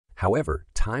However,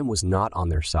 time was not on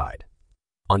their side.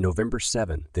 On November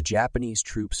 7, the Japanese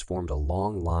troops formed a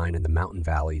long line in the mountain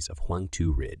valleys of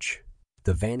Huangtu Ridge.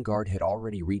 The vanguard had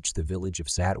already reached the village of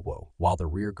Sadwo, while the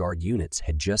rearguard units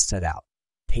had just set out.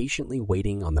 Patiently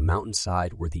waiting on the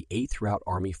mountainside were the 8th Route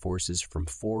Army forces from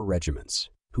 4 regiments,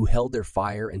 who held their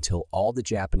fire until all the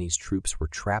Japanese troops were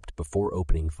trapped before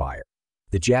opening fire.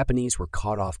 The Japanese were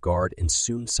caught off guard and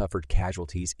soon suffered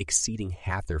casualties exceeding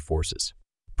half their forces.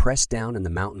 Pressed down in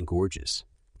the mountain gorges,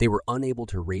 they were unable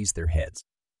to raise their heads.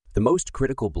 The most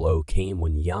critical blow came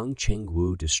when Yang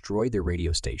Chengwu destroyed their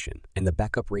radio station, and the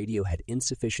backup radio had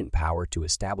insufficient power to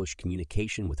establish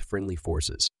communication with friendly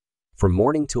forces. From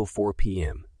morning till 4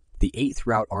 p.m., the 8th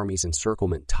Route Army's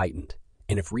encirclement tightened,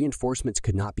 and if reinforcements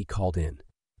could not be called in,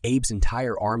 Abe's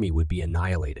entire army would be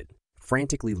annihilated.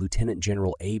 Frantically, Lieutenant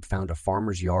General Abe found a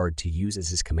farmer's yard to use as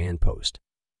his command post.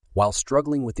 While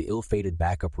struggling with the ill-fated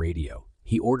backup radio,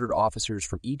 he ordered officers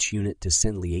from each unit to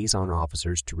send liaison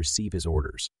officers to receive his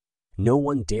orders. No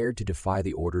one dared to defy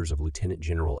the orders of Lieutenant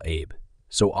General Abe,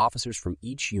 so officers from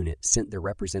each unit sent their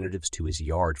representatives to his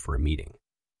yard for a meeting.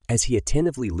 As he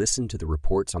attentively listened to the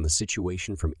reports on the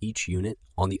situation from each unit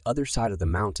on the other side of the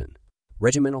mountain,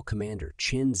 Regimental Commander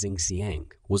Chen Zhengxiang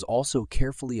was also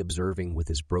carefully observing with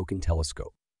his broken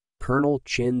telescope. Colonel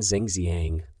Chen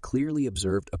Zhengxiang clearly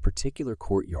observed a particular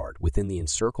courtyard within the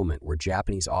encirclement where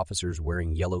Japanese officers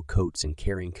wearing yellow coats and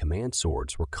carrying command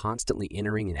swords were constantly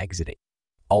entering and exiting.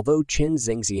 Although Chen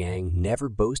Zhengxiang never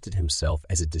boasted himself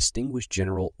as a distinguished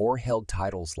general or held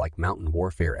titles like mountain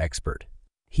warfare expert,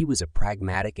 he was a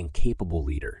pragmatic and capable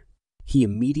leader. He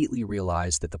immediately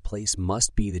realized that the place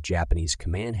must be the Japanese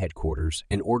command headquarters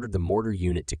and ordered the mortar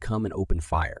unit to come and open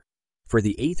fire. For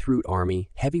the 8th Route Army,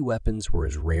 heavy weapons were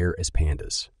as rare as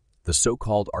pandas. The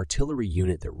so-called artillery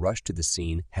unit that rushed to the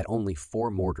scene had only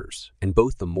 4 mortars, and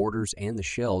both the mortars and the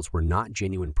shells were not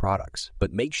genuine products,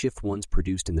 but makeshift ones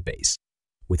produced in the base.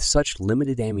 With such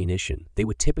limited ammunition, they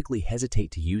would typically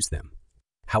hesitate to use them.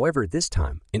 However, this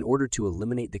time, in order to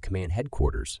eliminate the command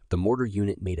headquarters, the mortar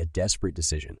unit made a desperate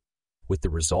decision. With the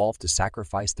resolve to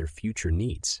sacrifice their future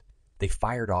needs, they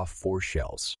fired off 4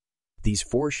 shells. These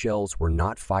 4 shells were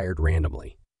not fired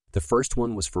randomly. The first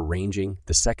one was for ranging,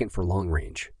 the second for long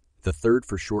range, the third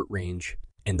for short range,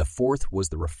 and the fourth was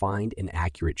the refined and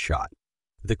accurate shot.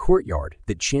 The courtyard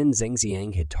that Chen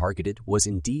Zhengxiang had targeted was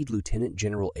indeed Lieutenant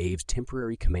General Abe's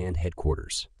temporary command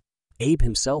headquarters. Abe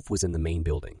himself was in the main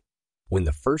building. When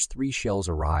the first 3 shells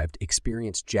arrived,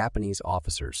 experienced Japanese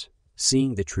officers,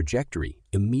 seeing the trajectory,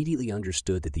 immediately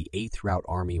understood that the 8th Route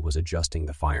Army was adjusting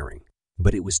the firing.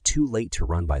 But it was too late to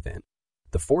run by then.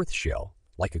 The 4th shell,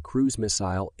 like a cruise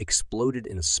missile, exploded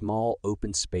in a small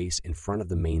open space in front of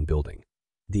the main building.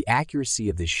 The accuracy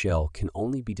of this shell can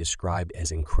only be described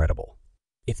as incredible.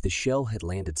 If the shell had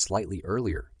landed slightly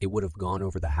earlier, it would have gone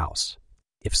over the house.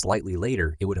 If slightly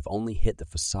later, it would have only hit the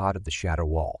facade of the shadow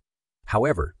wall.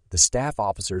 However, the staff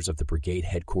officers of the brigade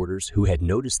headquarters who had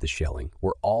noticed the shelling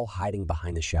were all hiding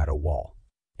behind the shadow wall,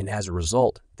 and as a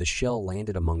result, the shell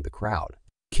landed among the crowd,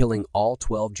 killing all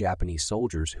 12 Japanese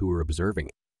soldiers who were observing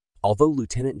it. Although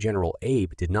Lieutenant General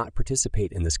Abe did not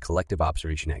participate in this collective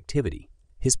observation activity,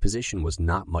 his position was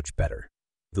not much better.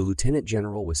 The lieutenant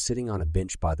general was sitting on a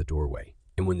bench by the doorway,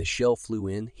 and when the shell flew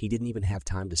in, he didn't even have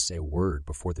time to say a word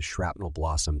before the shrapnel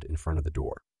blossomed in front of the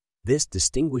door. This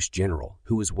distinguished general,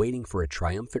 who was waiting for a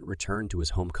triumphant return to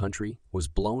his home country, was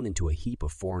blown into a heap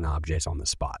of foreign objects on the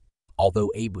spot.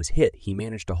 Although Abe was hit, he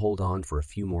managed to hold on for a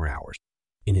few more hours.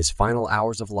 In his final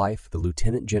hours of life, the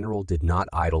lieutenant general did not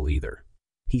idle either.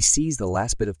 He seized the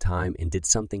last bit of time and did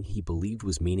something he believed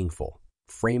was meaningful,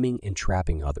 framing and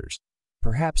trapping others.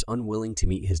 Perhaps unwilling to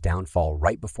meet his downfall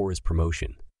right before his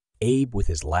promotion, Abe, with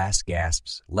his last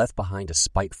gasps, left behind a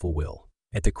spiteful will.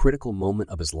 At the critical moment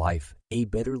of his life,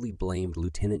 Abe bitterly blamed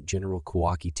Lieutenant General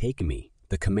Kuwaki Takemi,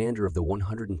 the commander of the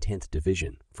 110th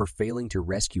Division, for failing to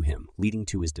rescue him, leading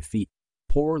to his defeat.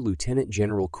 Poor Lieutenant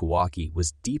General Kuwaki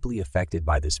was deeply affected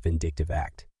by this vindictive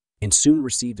act, and soon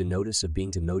received a notice of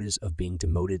being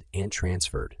demoted and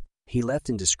transferred. He left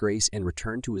in disgrace and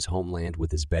returned to his homeland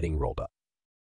with his bedding rolled up.